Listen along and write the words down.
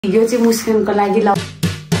यो चाहिँ मुस्कानको लागि ल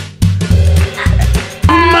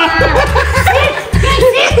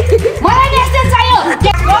मलाई यस्तो चाहियो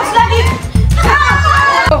कस लागि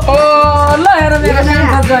ओ ल हेर मेरो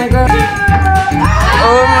नाम गएको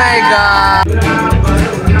oh my God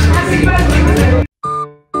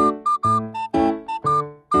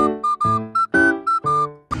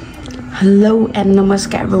hello and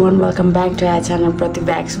नमस्कार everyone welcome back to our channel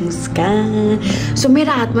Pratibha Muskan. So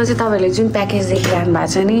मेरो हातमा चाहिँ तपाईँहरूले जुन प्याकेज देखिरहनु भएको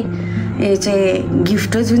छ नि यो चाहिँ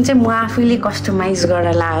गिफ्ट हो जुन चाहिँ म आफैले कस्टमाइज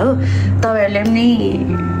गरेर ला हो। तपाईँहरूले पनि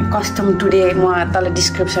कस्टम टुडे म तल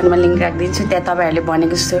डिस्क्रिप्सनमा लिङ्क राखिदिन्छु, त्यहाँ तपाईँहरूले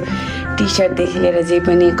भनेको जस्तो टी सर्टदेखि लिएर जे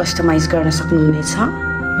पनि कस्टमाइज गर्न सक्नुहुनेछ।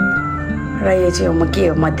 र यो चाहिँ म के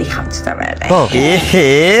हो म देखाउँछु तपाईँहरूलाई।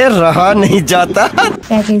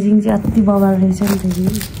 प्याकेजिङ चाहिँ अति बबाल रहेछ नि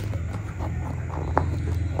त।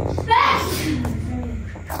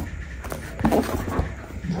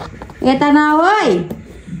 यता न ओइ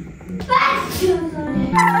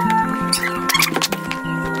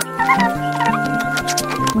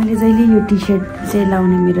मैले जहिले यो टी सर्ट चाहिँ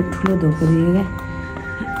लाउने मेरो ठुलो धोको दियो क्या।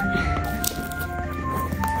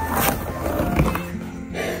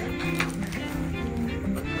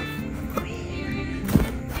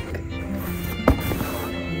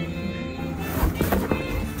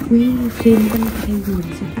 फ्रेम पनि पठाइदिनु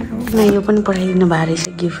हुन्छ न, यो पनि पठाइदिनु भएको रहेछ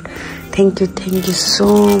gift. Thank you so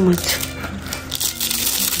much.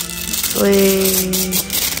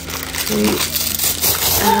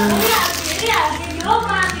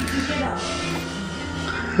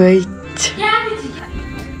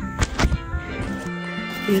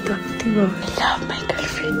 यो त अति भयो। I love my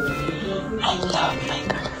girlfriend.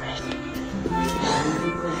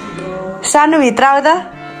 सानो भित्र आउँदा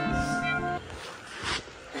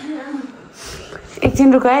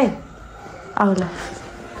एकछिन रुक है आउला।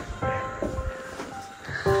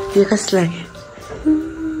 यो कस्तो लाग्यो?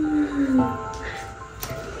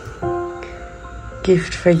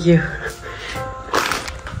 Gift for you.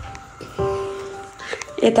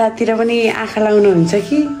 यतातिर पनि आँखा लाउनुहुन्छ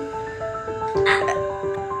कि?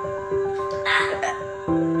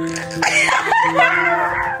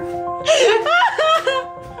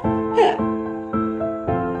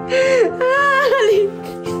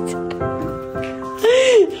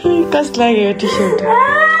 कस्तो लाग्यो यो टी सर्ट?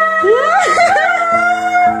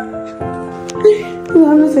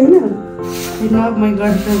 राम्रो छैन? I love my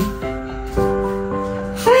girlfriend.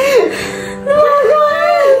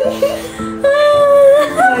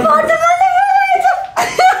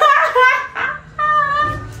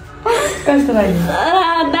 कस्तो लाग्यो?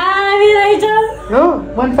 दामी रहेछ। हो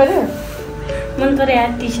मन पर्यो? मन पर्यो यार।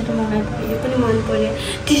 टी सर्ट मगाएको यो पनि मन पर्यो।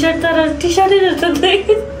 टी सर्ट तर टी सर्टै जस्तो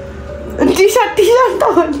टी सर्ट त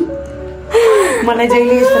हो नि। मलाई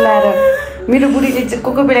जहिले यस्तो लाएर मेरो बुढीले चाहिँ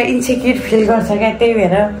कोही बेला इन्सेक्युर फिल गर्छ क्या, त्यही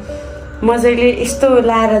भएर म जहिले यस्तो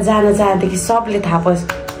लाएर जान चाहन्थेँ कि सबले थाहा पाओस्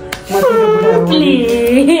म तेरो बुढा हो।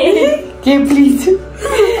 के प्लिज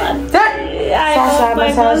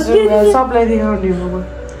सबलाई देखाउने म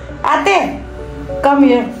आते कम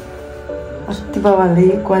हियर। अस्ति बाबाले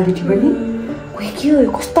क्वालिटी पनि के हो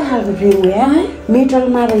कस्तो खालको फ्रेम हो यार,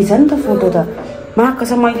 मेटलमा रहेछ नि त फोटो त। माको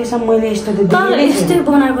छ मैले यस्तो यस्तै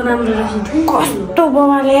बनाएको राम्रो रहेछ। कस्तो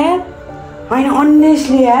बबाले यार होइन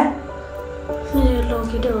अनेस्टली यार।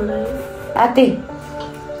 आते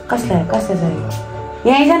कसलाई कस्तो छ?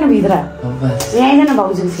 यहाँ आइज न भित्र, यहाँ आइज न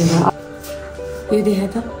भाउजूसँग। यो देखा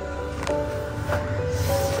त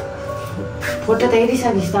फोटो त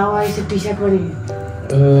हेरिसकिस् त। अब आइस टी सर्ट पनि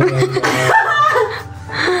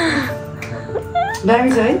दामी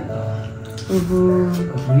छ है।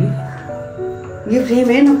 यो फ्रेम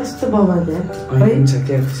हेर्न कस्तो बबाल यार,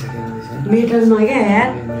 मेटलमा क्या यार।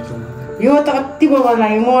 यो त अति बबाल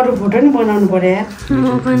लाग्यो। म अरू फोटो नि बनाउनु पर्यो यार।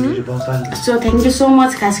 So thank you so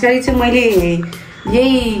much. खास गरी चाहिँ मैले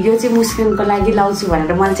यो चाहिँ मुस्कानको लागि लाउँछु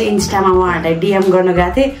भनेर मैले चाहिँ इन्स्टामा उहाँहरूलाई डिएम गर्न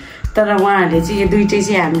गएको थिएँ, तर उहाँहरूले चाहिँ यो दुइटै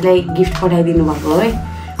चाहिँ हामीलाई गिफ्ट पठाइदिनु भएको है।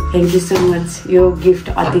 Thank you so much. यो गिफ्ट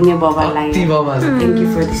अति नै बबाल लाग्यो। Thank you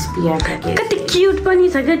for this peer package. कति क्युट पनि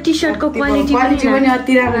छ क्या टी सर्टको क्वालिटी पनि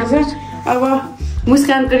अति राम्रो छ। अब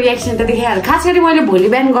मुस्कानको रियाक्सन त देखाइहाल्यो। खास गरी मैले भोलि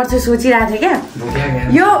बिहान गर्छु सोचिरहेको थिएँ क्या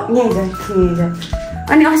यो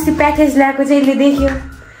अनि अस्ति प्याकेज ल्याएको चाहिँ यसले देख्यो,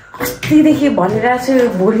 अस्तिदेखि भनिरहेको छु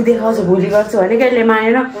भोलि देखाउँछु भोलि गर्छु भने कि यसले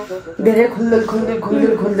मानेन। धेरै खुल्दुल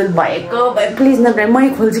भएको प्लिज नगरे मै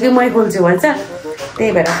खोल्छु भन्छ।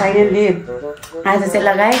 त्यही भएर फाइनल्ली आज चाहिँ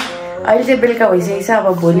लगाएँ। अहिले चाहिँ बेलुका भइसकेको छ। अब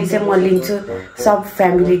भोलि चाहिँ म लिन्छु सब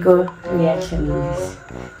फ्यामिलीको रियाक्सन।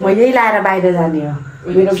 म यही लाएर बाहिर जाने हो।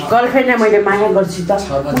 मेरो गर्लफ्रेन्डलाई मैले माया गर्छु त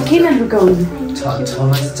किन लुकाउनु?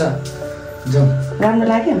 राम्रो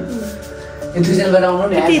लाग्यो?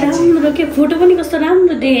 कति राम्रो के फोटो पनि कस्तो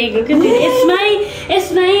राम्रो देखेको के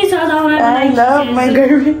यसमै सजाउनको I love my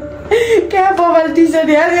girlfriend. क्या बबल टी-शर्ट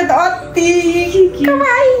यार ये तो अति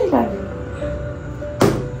कमाई.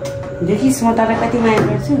 देखिस् म तँलाई कति माया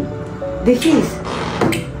गर्छु देखिस्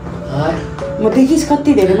म देखिस्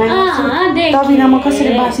कति धेरै माया गर्छु त बिना म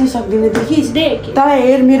कसरी बाँच्न सक्दिनँ देखिस् त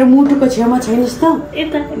हेर मेरो मुटुको छेउमा छैनस् त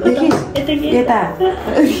देखिस् यता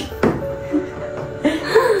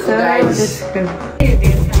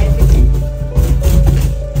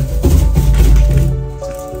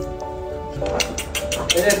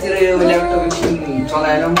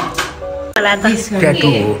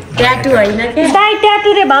ट्याटु होइन के ट्याटु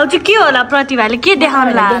रे भाउजू के होला प्रतिभाले के देखाउन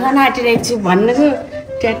देखाउन आँटिरहेको छु भन्नु चाहिँ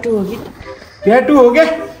ट्याटु हो कि ट्याटु हो क्या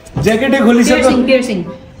ज्याकेटै खोलिसक्यो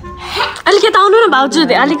अलिकति आउनु न भाउजू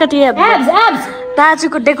अलिकति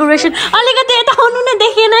दाजुको डेकोरेसन अलिकति यता आउनु न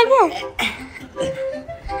देखेन क्या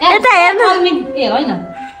यता हेर्नु कल्मी दिदी होइन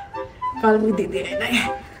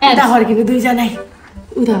यता फर्किनु दुईजना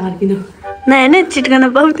उता फर्किनु होइन चिटकन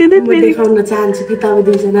पाउँदैन म देखाउन चाहन्छु कि तपाईँ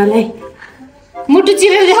दुईजनालाई मुटु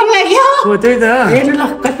चिरेर देखाउनु लाग्यो हो त्यही त हेर्नु ल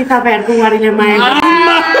कति तपाईँहरूको वारीले माया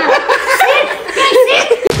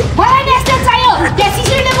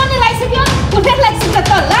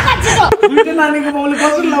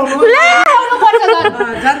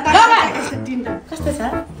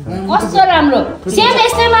कस्तो राम्रो सेम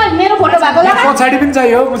यस्तैमा मेरो फोटो भएको ल पछाडि पनि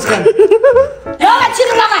चाहियो मुस्कान लगा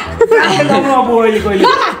छिटो लगा अब अहिले कहिले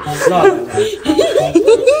ल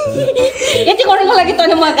यति गर्नुको लागि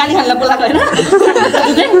तैँले म गाली खानलाई बोलाएको होइन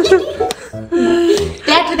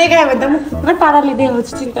ट्याटु देखायो भने त म थुप्रै पाराले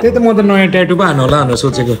देखाउँछु चिन्ता त्यही त म त नयाँ ट्याटु पो हानु होला भनेर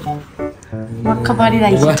सोचेको मक्ख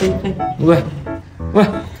परिरहेको छु वाह वाह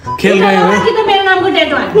खेल गयो है कि त मेरो नामको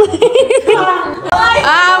ट्याटु हान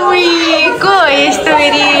आमीको यस्तो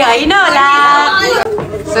फेरि होइन होला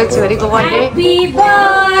छोरीको बर्थडे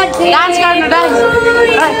डान्स गर्नु डान्स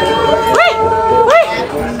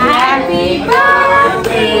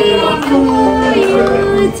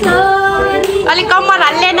अलिक कम्मर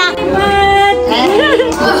हाल्ने न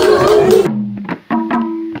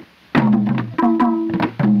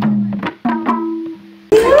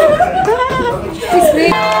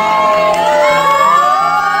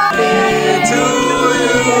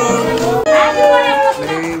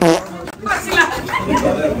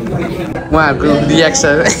उहाँहरूको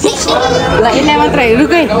रियाक्सन ल यसलाई मात्र हेर्नु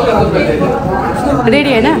है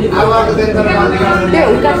रेडी होइन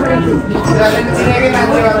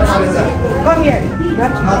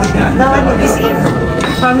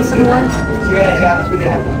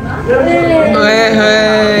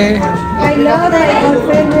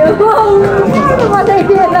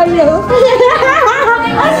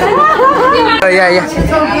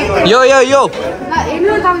यो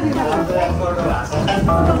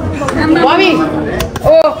मम्मी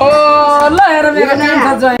ओहो ल हेर मेरो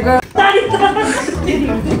कान्छा जोइको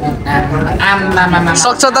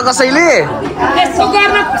सक्छ त कसैले यसो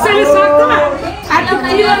गर्न कसैले सक्छ आजको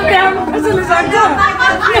क्लियर काम कसैले सक्छ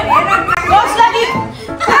कसलाई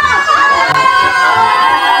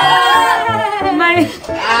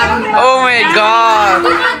Oh my god.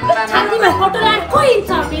 छातीमा फोटो लाएर कोही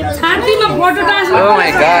छ मेरो छातीमा photo टास्नु Oh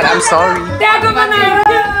my god, I'm sorry. Tattoo बनाएर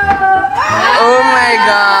Oh my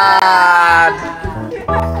god.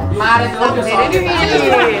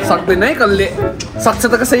 सक्दैन है कसले सक्छ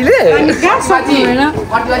त कसैले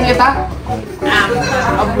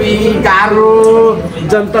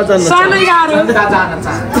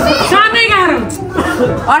सानै गाह्रो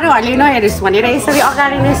अरूहरूले नहेरोस् भनेर यसरी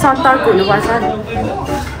अगाडि नै सतर्क हुनुपर्छ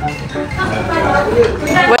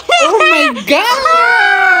Oh my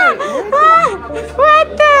god. What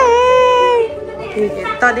the heck?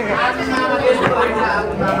 कति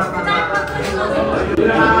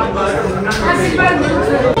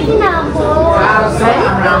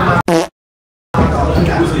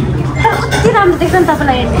राम्रो देख्छ नि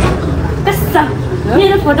तपाईँलाई कस्तो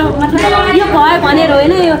मेरो फोटो मतलब यो भयो भनेर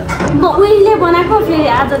होइन यो म उहिले बनाएको फेरि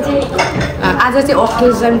आज चाहिँ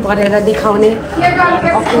ओकेजन परेर देखाउने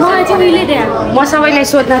मलाई चाहिँ उहिले दिए म सबैलाई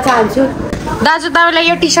सोध्न चाहन्छु दाजु तपाईँलाई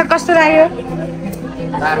यो टी सर्ट कस्तो लाग्यो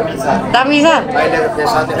दामी छ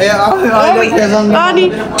अनि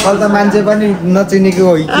मान्छे पनि नचिनेको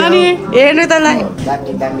हो अनि हेर्नु त ल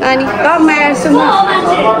अनि कमाया सुन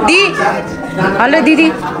दि हेलो दिदी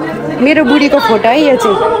मेरो बुढीको फोटो है यो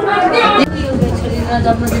चाहिँ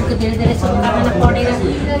जन्मदिनको धेरै धेरै शुभकामना पढेर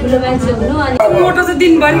ठुलो मान्छे हुनु अनि फोटो चाहिँ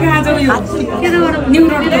दिनभरि खान्छ यो न्यू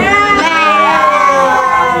रोड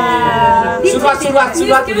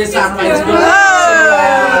सुरुवात हुँदैछ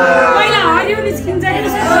पहिला हरियो निस्किन्छ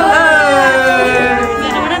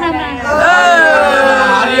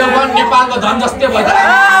हरियो वन नेपाल बाको धन जस्तै भयो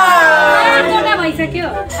भइसक्यो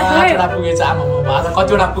पुगेछ आमा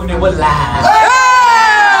कतिवटा पुग्ने बोल्ला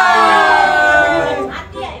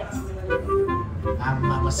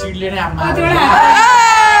आमा सिडले नै आमा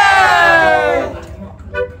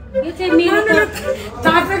यो चाहिँ मेरो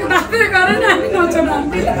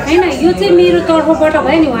हैन यो चाहिँ मेरो तर्फबाट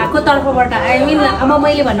भयो नि उहाँको तर्फबाट आई मिन अब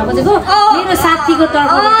मैले भन्न खोजेको मेरो साथीको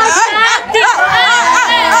तर्फबाट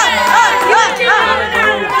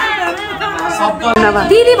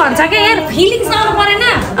दिदी भन्छ क्या यार फिलिङ्स आउनु परेन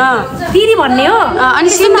दिदी भन्ने हो अनि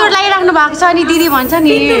सिन्दुर लगाइराख्नु भएको छ अनि दिदी भन्छ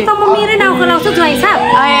नि त म मेरै नाउँको लाउँछु ज्वाइँ साहब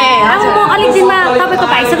अब म अलिक दिनमा तपाईँको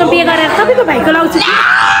भाइसँग बिहे गरेर तपाईँको भाइको लाउँछु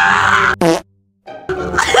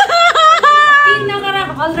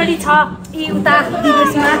अलरेडी छ उता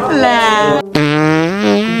विदेशमा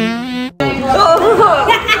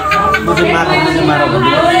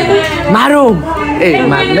मारौ ए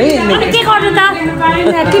मार्नै अनि के गर्नु त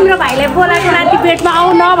तिम्रो भाइले बोलाएको राति पेटमा आउ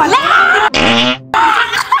न भने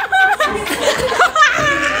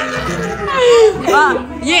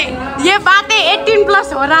ये बातें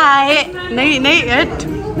 18+ हो रहा है नहीं हट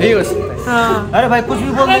नहीं होस् अरे भाई कुछ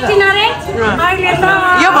भी बोल दे अरे अहिले त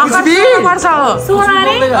यो भर्खर 16 वर्ष हो 16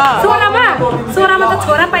 रे 16 मा त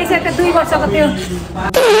छोरा पाइसक्यो 2 वर्षको त्यो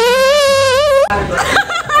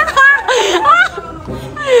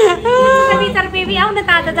बिचार बेबी आउन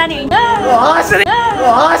ताजा जाने हैन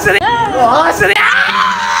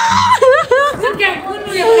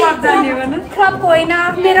खप होइन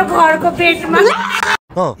मेरो घरको पेटमा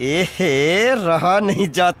रहा नहीं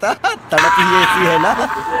जाता तड़प ही ऐसी है ना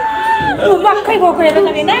मक्खै गएको हेर्नु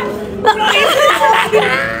नि हैन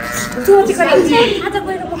सोचेको आज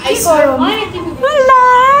गएर म के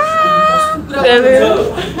गरौँ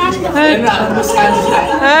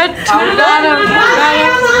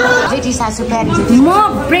जेठी सासू प्यारी म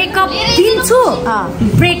ब्रेकअप दिन्छु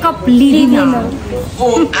ब्रेकअप लिदिन ओ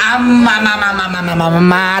आमा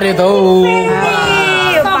मारे दौ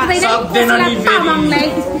सक्दैन नि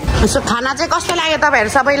फेरि सो खाना चाहिँ कस्तो लाग्यो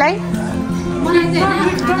तपाईहरु सबैलाई मलाई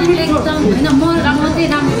चाहिँ एकदम हैन म चाहिँ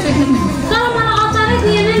राम्रो छैन तर मलाई अचारै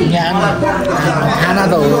दिएन नि खाना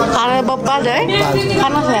त हो खाना बब्बाल है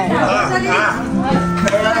खाना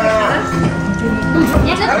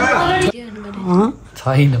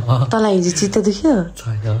छैन तँलाई हिजो चित्त दुख्यो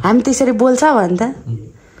छैन हामी त्यसरी बोल्छ भन् त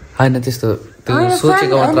हैन त्यस्तो त्यो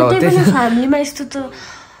सोचेको मात्र हो फ्यामिलीमा यस्तो त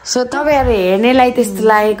सो तपाईँहरू हेर्नेलाई त्यस्तो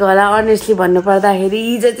लागेको होला अनेस्टली भन्नुपर्दाखेरि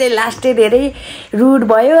हिजो चाहिँ लास्टै धेरै रुड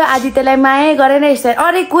भयो आदित्यलाई माया गरेन यस्तो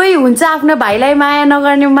अरे कोही हुन्छ आफ्नो भाइलाई माया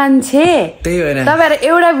नगर्ने मान्छे तपाईँहरू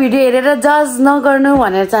एउटा भिडियो हेरेर जज नगर्नु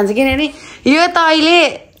भनेर चाहन्छु किनभने यो त अहिले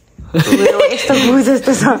यस्तो गु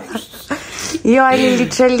जस्तो छ यो अहिले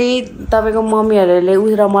लिटरली तपाईँको मम्मीहरूले उ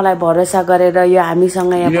र मलाई भरोसा गरेर यो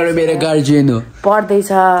हामीसँग यहाँ मेरो गार्जियन हो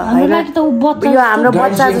पढ्दैछ होइन यो हाम्रो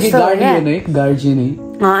बच्चा जस्तो हो क्या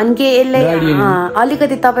अनि के यसले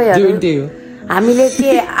अलिकति तपाईँहरू हामीले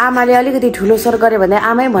के आमाले अलिकति ठुलो स्वर गर्यो भने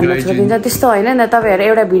आमै भन्न छोडिदिन्छ त्यस्तो होइन नि तपाईँहरू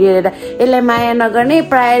एउटा भिडियो हेरेर यसलाई माया नगर्ने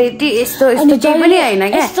प्रायोरिटी यस्तो यस्तो केही पनि होइन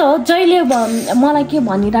क्या यस्तो जहिले मलाई के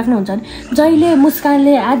भनिराख्नुहुन्छ भने जहिले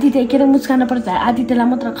मुस्कानले आदित्य के अरे मुस्कान पर्दा आदित्यलाई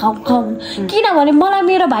मात्र खाऊ किनभने मलाई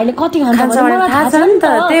मेरो भाइले कति खान्छ मलाई थाहा छ नि त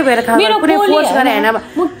त्यही भएर कुनै फोर्स गरे होइन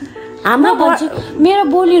हाम्रो मेरो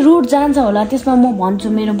बोली रुट जान्छ होला त्यसमा म भन्छु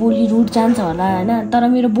मेरो बोली रुट जान्छ होला होइन तर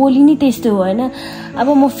मेरो बोली नि त्यस्तो हो होइन अब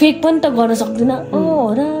म फेक पनि त गर्न सक्दिनँ हो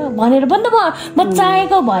र भनेर पनि त म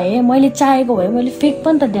चाहेको भए मैले फेक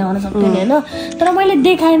पनि त देखाउन सक्दिनँ होइन तर मैले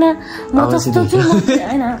देखाएन म जस्तो छु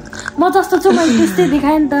होइन म जस्तो छु मैले त्यस्तै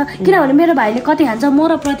देखाएँ नि त किनभने मेरो भाइले कति खान्छ म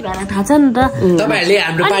र प्रतिभालाई थाहा छ नि त तपाईँहरूले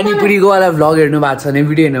हाम्रो पानीपुरीको वाला भ्लग हेर्नु भएको छ भने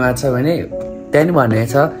भिडियो हेर्नु भएको छ भने त्यहाँ नि भन्ने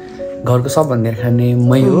छ घरको सबभन्दा खाने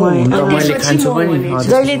मै हो मैले खान्छु पनि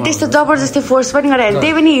जहिले त्यस्तो जबरजस्ती फोर्स पनि गरेर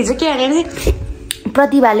त्यही पनि हिजो के भने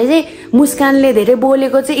प्रतिभाले चाहिँ मुस्कानले धेरै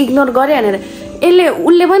बोलेको चाहिँ इग्नोर गरे भनेर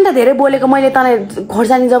उसले पनि त धेरै बोलेको मैले तँलाई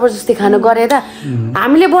खोर्सानी जबरजस्ती खानु गरे त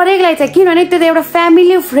हामीले बढेको लागि चाहिँ किनभने त्यो त एउटा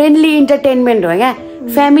फ्यामिली फ्रेन्डली इन्टरटेनमेन्ट हो क्या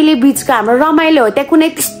फ्यामिली बिचको हाम्रो रमाइलो हो त्यहाँ कुनै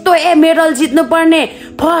त्यस्तो मेडल जित्नु पर्ने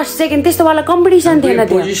फर्स्ट सेकेन्ड त्यस्तो वाला कम्पिटिसन थिएन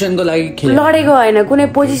पोजिसनको लागि लडेको होइन कुनै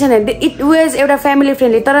पोजिसन इट वाज एउटा फ्यामिली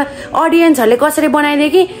फ्रेन्डली तर अडियन्सहरूले कसरी बनाइदियो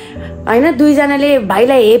कि होइन दुईजनाले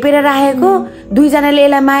भाइलाई हेपेर राखेको दुईजनाले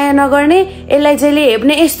यसलाई माया नगर्ने यसलाई जहिले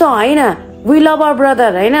हेप्ने यस्तो होइन वी लभ आवर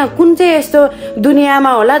ब्रदर होइन कुन चाहिँ यस्तो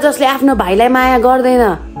दुनियाँमा होला जसले आफ्नो भाइलाई माया गर्दैन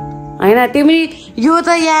होइन तिमी यो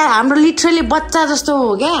त यहाँ हाम्रो लिटरली बच्चा जस्तो हो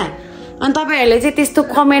क्या अनि तपाईँहरूले चाहिँ त्यस्तो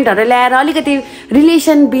कमेन्टहरू ल्याएर अलिकति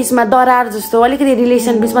रिलेसन बिचमा दरार जस्तो अलिकति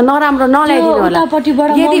रिलेसन बिचमा नराम्रो नल्याइदिनु होला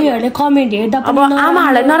अब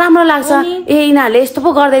आमाहरूलाई नराम्रो लाग्छ ए यिनीहरूले यस्तो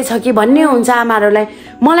पो गर्दैछ कि भन्ने हुन्छ आमाहरूलाई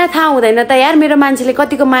मलाई थाहा हुँदैन त यार मेरो मान्छेले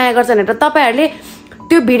कतिको माया गर्छ भनेर तपाईहरुले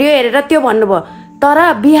त्यो भिडियो हेरेर त्यो भन्नुभयो तर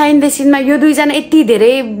बिहाइन्ड द सिनमा यो दुईजना यति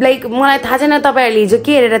धेरै लाइक मलाई थाहा छैन तपाईहरुले हिजो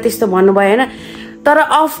के हेरेर त्यस्तो भन्नुभयो हैन तर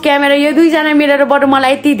अफ क्यामेरा यो दुईजना मिलेरबाट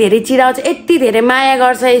मलाई यति धेरै चिराउँछ यति धेरै माया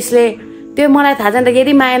गर्छ यसले त्यो मलाई थाहा छैन त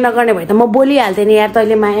यदि माया नगर्ने भए त म बोलिहाल्थे नि यार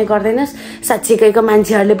तैले माया गर्दैनस् साच्चीकैको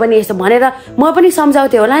मान्छेहरुले पनि यस्तो भनेर म पनि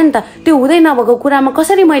सम्झाउँथे होला नि त त्यो हुँदै नभएको कुरामा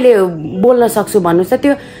कसरी मैले बोल्न सक्छु भन्नुस् त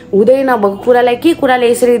त्यो हुँदै नभएको कुरालाई के कुराले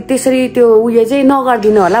यसरी त्यसरी त्यो उयो चाहिँ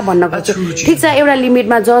नगर्दिनु होला भन्न खोज्छु ठीक छ एउटा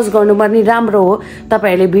लिमिटमा जज गर्नुपर्ने राम्रो हो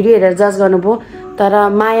तपाईहरुले भिडियो हेरेर जज गर्नुभयो तर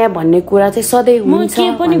माया भन्ने कुरा चाहिँ सधैँ हुन्छ म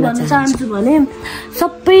के पनि भन्न चाहन्छु भने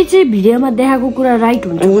सबै चाहिँ भिडियोमा देखाएको कुरा राइट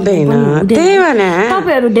हुन्छ हुँदैन त्यही भने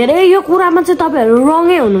तपाईहरु धेरै यो कुरामा चाहिँ तपाईहरु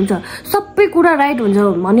रङै हुनुहुन्छ सबै कुरा राइट हुन्छ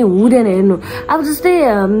भने हुँदैन हेर्नु अब जस्तै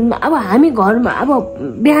अब हामी घरमा अब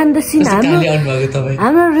बिहान द सिन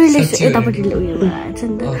हाम्रो रिलेसन यतापट्टिले उयो भएछ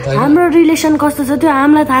नि त हाम्रो रिलेसन कस्तो छ त्यो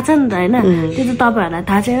हामीलाई थाहा छ नि त हैन त्यो त तपाईहरुलाई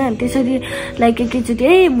थाहा छैन त्यसरी लाइक एकैचोटि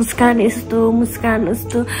ए मुस्कान यस्तो मुस्कान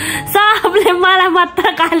उस्तो सबले मलाई मात्र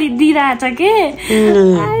गाली दिइरहेछ के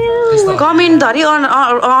कमेन्ट धरि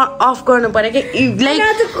अफ गर्नु पर्यो कि लाइक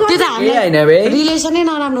त्यो त हामीलाई रिलेसनै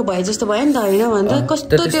नराम्रो भयो जस्तो भयो नि त हैन भन्दा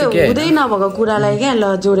कस्तो त्यो हुँदै नभएको कुरालाई क्या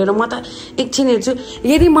ल जोडेर म त एकछिन हेर्छु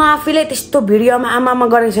यदि म आफैले त्यस्तो भिडियोमा आमामा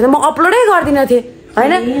गरेको छैन म अपलोडै गर्दिन थिएँ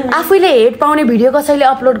हैन आफैले हेड पाउने भिडियो कसैले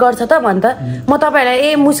अपलोड गर्छ त भन्छ म तपाईहरुलाई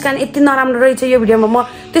ए मुस्कान यति नराम्रो रहेछ यो भिडियोमा म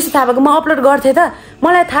त्यस्तो थाहा भएको म अपलोड गर्थे त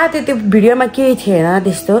मलाई थाहा थियो त्यो भिडियोमा केही थिएन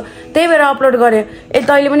त्यस्तो त्यही भएर अपलोड गरे ए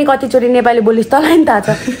तैले पनि कतिचोटि नेपाली बोलिस् तँलाई नि थाहा छ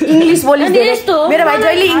इंग्लिश बोलिस् मेरो भाइ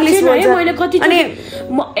जहिले इंग्लिश बोल्छ मैले कति अनि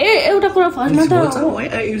एउटा कुरा फर्स्टमा त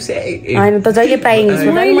हैन त जहिले प्राय इंग्लिश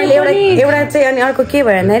बोल्छ मैले एउटा चाहिँ अनि अर्को के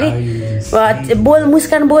भयो भन्दाखेरि बोल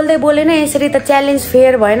मुस्कान बोल्दै बोले नै यसरी त च्यालेन्ज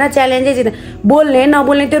फेयर भएन च्यालेन्जै जित्नु बोल्ने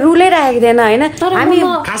नबोल्ने त्यो रुलै राखेको थिएन हैन हामी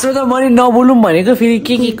खासमा त मैले नबोलौँ भनेको फेरि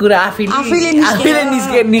के कुरा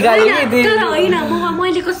आफैले निकाले तर हैन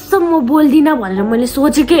मैले कसम म बोल्दिन भनेर मैले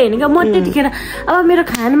सोचेकै हैन के म त्यतिखेर अब मेरो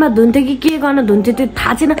खानामा धुन्थ्यो कि के गर्न धुन्थ्यो त्यो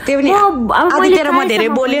थाहा छैन म धेरै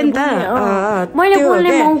बोल्यो नि त मैले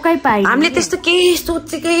बोल्ने मौकै पाएँ हामीले त्यस्तो केही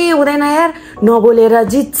सोचेकै हुँदैन यार नबोलेर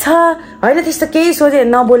जित्छ हैन त्यस्तो केही सोचे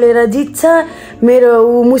नबोलेर जित्छ मेरो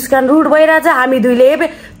मुस्कान रुड भइरहेछ हामी दुईले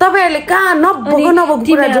तपाईहरुले कहाँ नभएको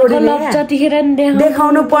कुरा जोडेर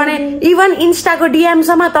देखाउनु पर्ने इभन इन्स्टाको डीएम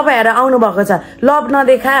सम्म तपाईहरु आउनु भएको छ लभ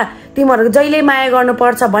नदेखा तिमीहरु जहिले माया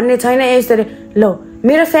गर्नुपर्छ भन्ने छैन यसरी लो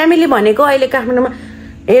मेरो फ्यामिली भनेको अहिले काठमाडौँमा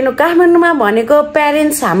हेर्नु काठमाडौँमा भनेको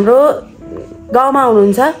प्यारेन्ट्स हाम्रो गाउँमा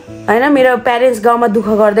हुनुहुन्छ हैन मेरो प्यारेन्ट्स गाउँमा दुःख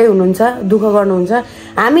गर्दै हुनुहुन्छ दुःख गर्नुहुन्छ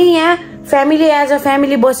हामी यहाँ फ्यामिली एज अ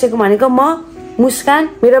फ्यामिली बसेको भनेको म मुस्कान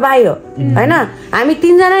मेरो भाइ हो हैन हामी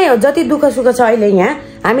तीनजनै हो जति दुःख सुख छ अहिले यहाँ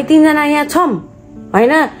हामी तीनजना यहाँ छौं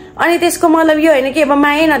हैन अनि त्यसको मतलब यो हैन कि अब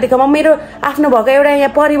माया नदेख म मेरो आफ्नो भएको एउटा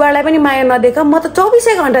यहाँ परिवारलाई पनि माया नदेख म त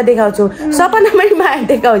 24 घण्टा देखाउँछु सपना पनि माया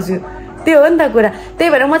देखाउँछु त्यो हो नि त कुरा त्यही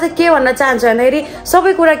भएर म चाहिँ के भन्न चाहन्छु भन्दाखेरि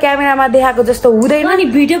सबै कुरा क्यामेरामा देखाएको जस्तो हुँदैन अनि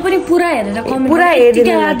भिडियो पनि पुरा हेरेर पुरा हेर्दिन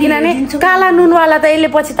किनभने काला नुनवाला त यसले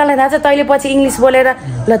पछि तँलाई थाहा छ तैले पछि इंग्लिश बोलेर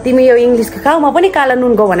ल तिमी यो इंग्लिश खाऊ म पनि काला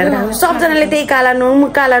नुनको भनेर खाऊ सबजनाले त्यही काला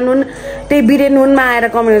नुन त्यही बिरे नुनमा आएर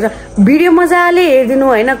कमेन्ट गर्छ भिडियो मजाले हेर्दिनु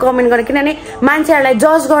हैन कमेन्ट गर्ने किनभने मान्छेहरुलाई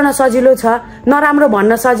जज गर्न सजिलो छ नराम्रो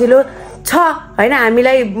भन्न सजिलो छ हैन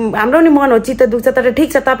हामीलाई हाम्रो नि मन हो चित्त दुख्छ तर ठीक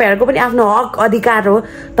छ तपाईहरुको पनि आफ्नो हक अधिकार हो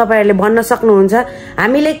तपाईहरुले भन्न सक्नुहुन्छ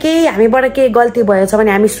हामीले हामीबाट केही गल्ती भएछ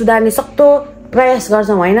भने हामी सुधार्ने सक्दो प्रयास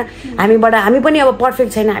गर्छौं हैन हामी पनि अब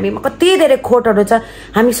पर्फेक्ट छैन हामीमा कति धेरै खोटहरु छ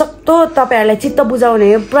हामी सक्दो तपाईहरुलाई चित्त बुझाउने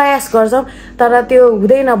प्रयास गर्छौं तर त्यो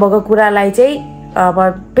हुँदै नभएको कुरालाई चाहिँ अब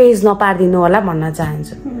पेज नपार्दिनु होला भन्न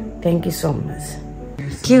चाहन्छु थ्यांक यू सो मच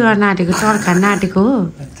के गर्न आँटेको चर्खा नाटेको हो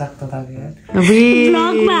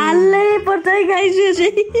ब्लगमा हाल्नै पर्छ गाइस यो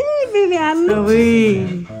चाहिँ बेबी हाल्नु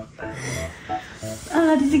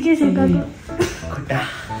के छ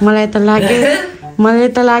मलाई त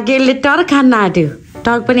लाग्यो यसले टर्क खान आँट्यो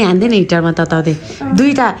टर्क पनि हान्दैन हिटरमा तताउँदै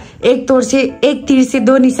दुईटा एक तिर्से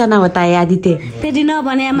दो निशाना होता है आदित्य फेरि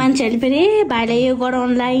नभने मान्छेहरूले फेरि भाइलाई यो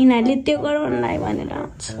गराउनलाई यिनीहरूले त्यो गराउनलाई भनेर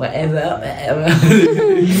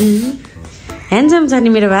ह्यान्डसम छ नि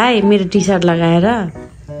मेरो भाइ मेरो टी सर्ट लगाएर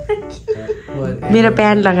मेरो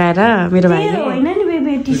प्यान्ट लगाएर मेरो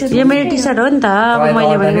भाइले यो मेरो टी सर्ट हो नि त अब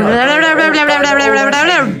मैले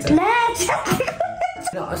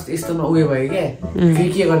यस्तोमा उयो भयो क्या फेरि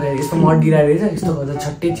के गर्दाखेरि यस्तो मडिरा रहेछ यस्तो गर्दा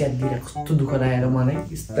छट्टै च्यातिदिएर कस्तो दुःख लागेर मलाई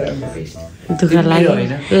दुःख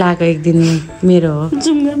लाग्यो एक दिन मेरो हो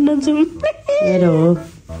मेरो हो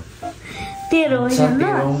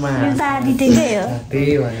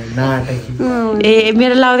ए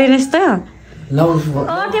मेरो लाउँदैनस् त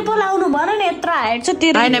त्यो पो लाउनु भन नि यत्रो हाइट छ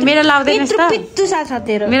तेरो हैन मेरो लाउँदैनस् त पित्तु सा छ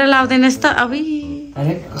तेरो मेरो लाउँदैनस् त अबि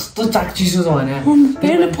अरे कस्तो चाकचिसो छ भने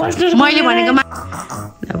मैले भनेको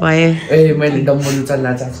भयो ए मैले डम्बल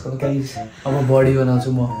उचाल्ला चाक्सको गाइस अब बडी बनाउँछु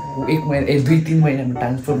म 2-3 महीनामा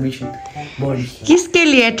ट्रान्सफर्मेशन बडी किसके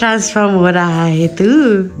लिए ट्रांसफॉर्म हो रहा है तू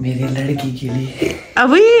मेरे लड़की के लिए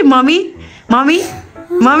अबे मम्मी मम्मी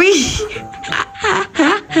मम्मी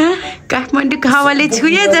काठमाडौँको हावाले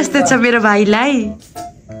छुए जस्तो छ मेरो भाइलाई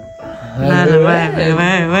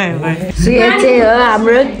यो चाहिँ हो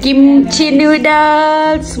हाम्रो किम्ची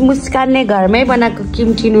नुडल्स मुस्कानले घरमै बनाएको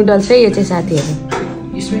किम्ची नुडल्स है यो चाहिँ साथीहरू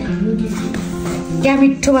क्या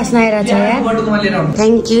मिठो बास्ना आइरहेछ यार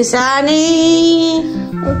थ्याङ्क यू सानी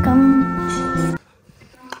वेलकम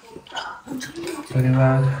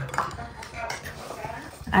धन्यवाद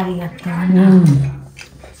आरिगातो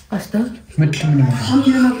कस्तो मिठो मिठो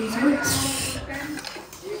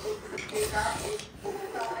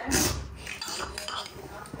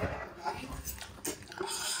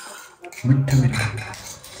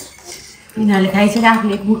यिनीहरूले खाइसक्यो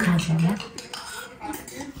आफूले एक मुख खान्छ होला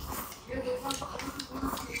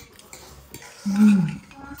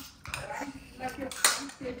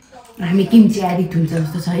हामी किम्ची एडिक्ट हुन्छ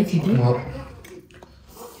जस्तो छ है छिटो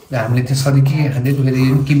हामीले त्यो सधैँ के खाँदै दुखेर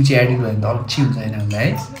किम्ची एडिक्ट भयो भने त अल्छी हुन्छ होइन हामीलाई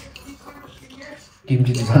है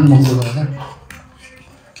किम्ची त झन् महँगो गर्छ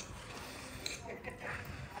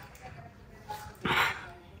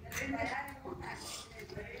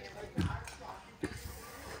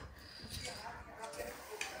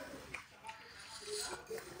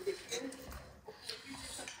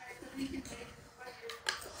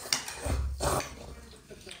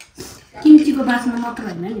किम्चीको बास्ना मात्र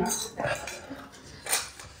होइन नि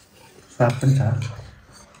स्वाद पनि छ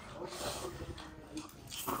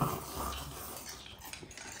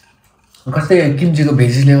कस्तै किम्चीको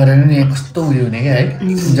भेजिसले गरेर नि कस्तो उयो हुने क्या है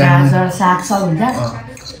गाजर साग सब हुन्छ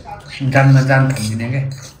जानमा जान थाल्दिने क्या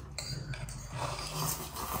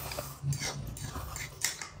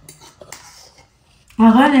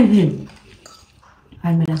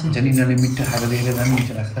झन् यिनीहरूले मिठो खाएको देखेर झन्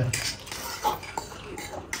मिठो लाग्छ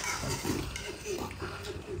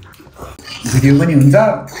भिडियो पनि हुन्छ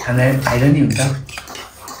खाना फाइदा नि हुन्छ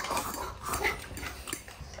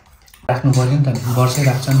राख्नु पर्यो नि त वर्षै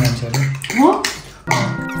राख्छन् मान्छेहरू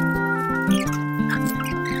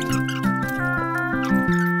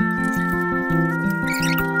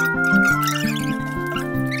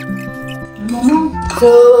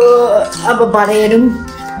सो अब भरे हेरौँ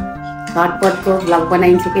झटपटको भ्लग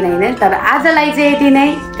बनाइन्छ कि होइन तर आजलाई चाहिँ यति नै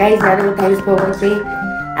गाइजहरू थ्याङ्क्स फर वाचिङ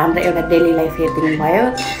हाम्रो एउटा डेली लाइफ हेरिदिनु भयो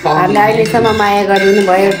हामीलाई अहिलेसम्म माया गरिदिनु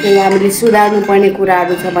भयो केही हामीले सुधार्नु पर्ने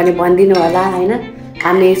कुराहरू छ भने भनिदिनु होला होइन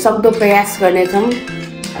हामीले सक्दो प्रयास गर्नेछौँ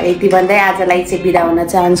यति भन्दै आजलाई चाहिँ बिदा हुन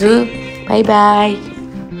चाहन्छु बाई बाई